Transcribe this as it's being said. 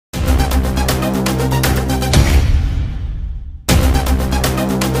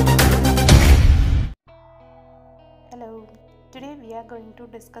going to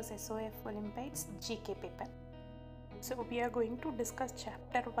discuss SOF Olympiads GK paper. So we are going to discuss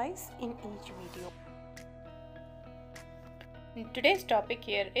chapter wise in each video. Today's topic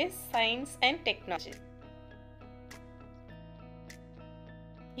here is science and technology.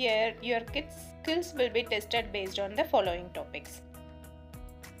 Here your kids' skills will be tested based on the following topics.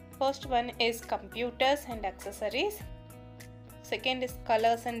 First one is computers and accessories. Second is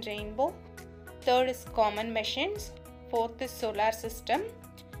colors and rainbow. Third is common machines. Fourth is solar system.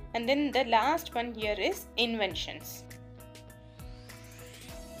 And then the last one here is inventions.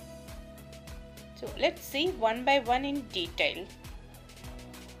 So let's see one by one in detail.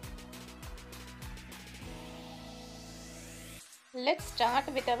 Let's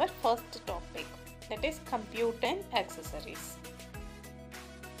start with our first topic, that is computer and accessories.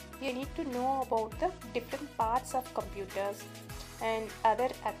 You need to know about the different parts of computers and other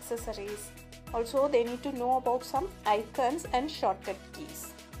accessories. Also, they need to know about some icons and shortcut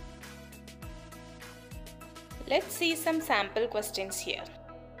keys. Let's see some sample questions here.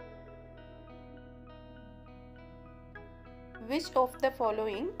 Which of the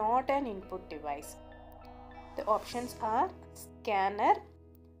following is not an input device? The options are scanner,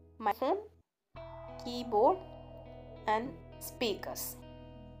 microphone, keyboard and speakers.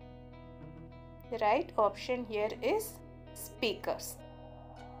 The right option here is speakers.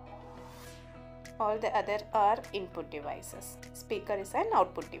 All the other are input devices. Speaker is an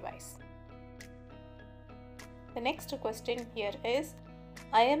output device. The next question here is,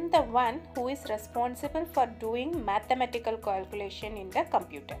 I am the one who is responsible for doing mathematical calculation in the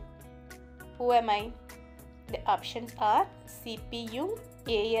computer. Who am I? The options are CPU,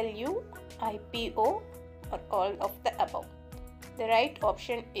 ALU, IPO or all of the above. The right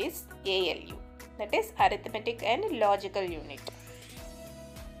option is ALU, that is arithmetic and logical unit.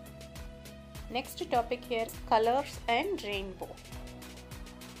 Next topic here is colors and rainbow.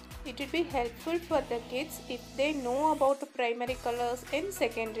 It would be helpful for the kids if they know about the primary colors and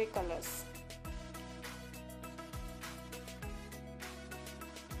secondary colors.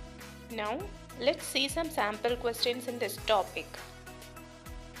 Now let's see some sample questions in this topic.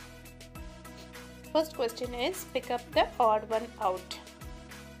 First question is, pick up the odd one out.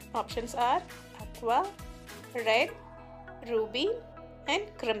 Options are aqua, red, ruby and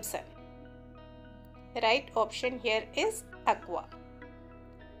crimson. The right option here is aqua.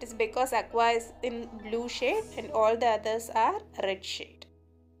 It is because aqua is in blue shade and all the others are red shade.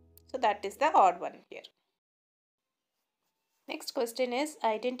 So that is the odd one here. Next question is,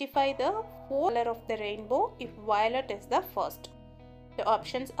 identify the fourth color of the rainbow if violet is the first. The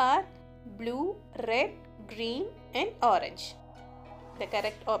options are blue, red, green and orange. The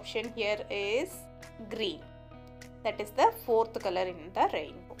correct option here is green. That is the fourth color in the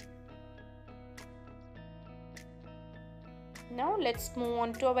rainbow. Now let's move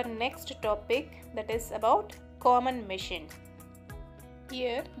on to our next topic, that is about common machines.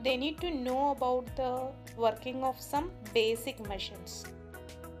 Here they need to know about the working of some basic machines.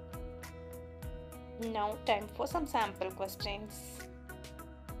 Now time for some sample questions.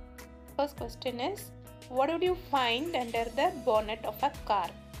 First question is, what would you find under the bonnet of a car?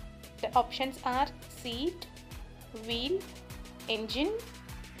 The options are seat, wheel, engine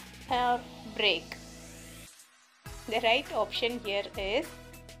or brake. The right option here is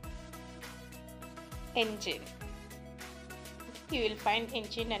engine. You will find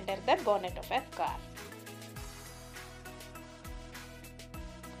engine under the bonnet of a car.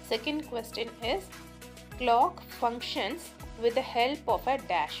 Second question is, clock functions with the help of a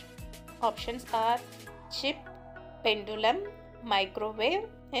dash. Options are chip, pendulum, microwave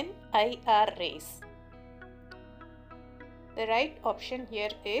and IR rays. The right option here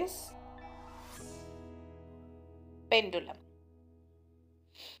is pendulum.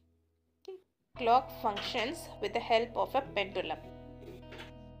 Clock functions with the help of a pendulum.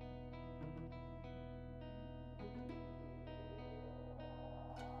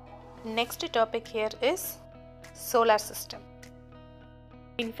 Next topic here is solar system.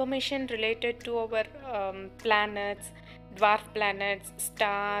 Information related to our planets, dwarf planets,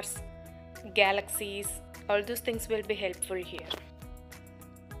 stars, galaxies, all those things will be helpful here.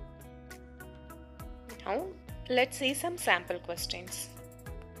 Now let's see some sample questions.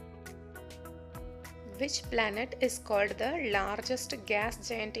 Which planet is called the largest gas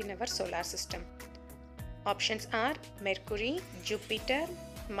giant in our solar system? Options are Mercury, Jupiter,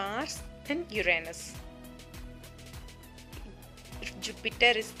 Mars and Uranus.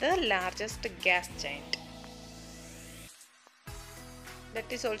 Jupiter is the largest gas giant. That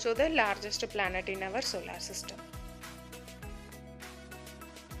is also the largest planet in our solar system.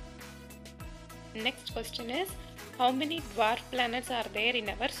 Next question is, How many dwarf planets are there in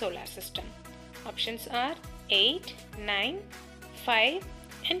our solar system? Options are 8, 9, 5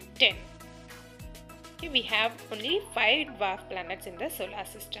 and 10. Okay, we have only 5 dwarf planets in the solar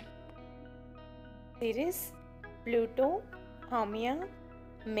system. There is Pluto, Haumea,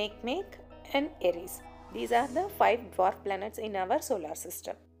 Makemake and Eris. These are the 5 dwarf planets in our solar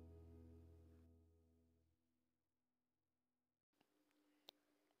system.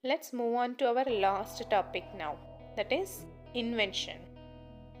 Let's move on to our last topic now, that is invention.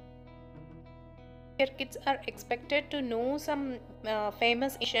 Here kids are expected to know some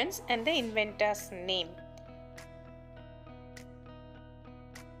famous inventions and the inventor's name.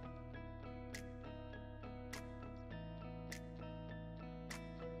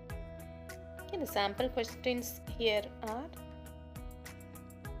 Okay, the sample questions here are: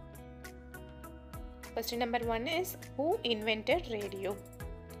 question number 1 is, who invented radio?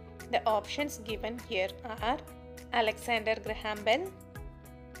 The options given here are Alexander Graham Bell,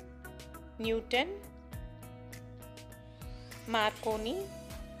 Newton, Marconi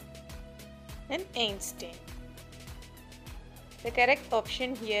and Einstein. The correct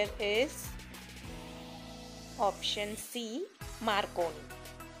option here is option C, Marconi.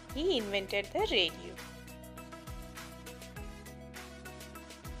 He invented the radio.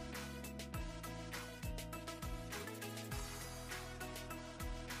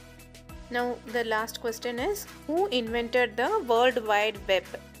 Now the last question is, who invented the World Wide Web,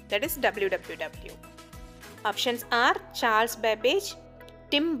 that is WWW? Options are Charles Babbage,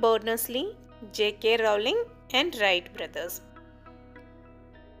 Tim Berners-Lee, J.K. Rowling and Wright brothers.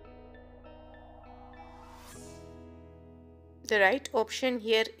 The right option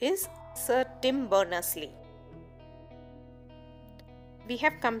here is Sir Tim Berners-Lee. We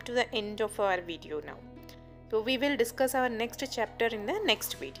have come to the end of our video now. So we will discuss our next chapter in the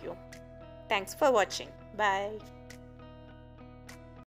next video. Thanks for watching. Bye.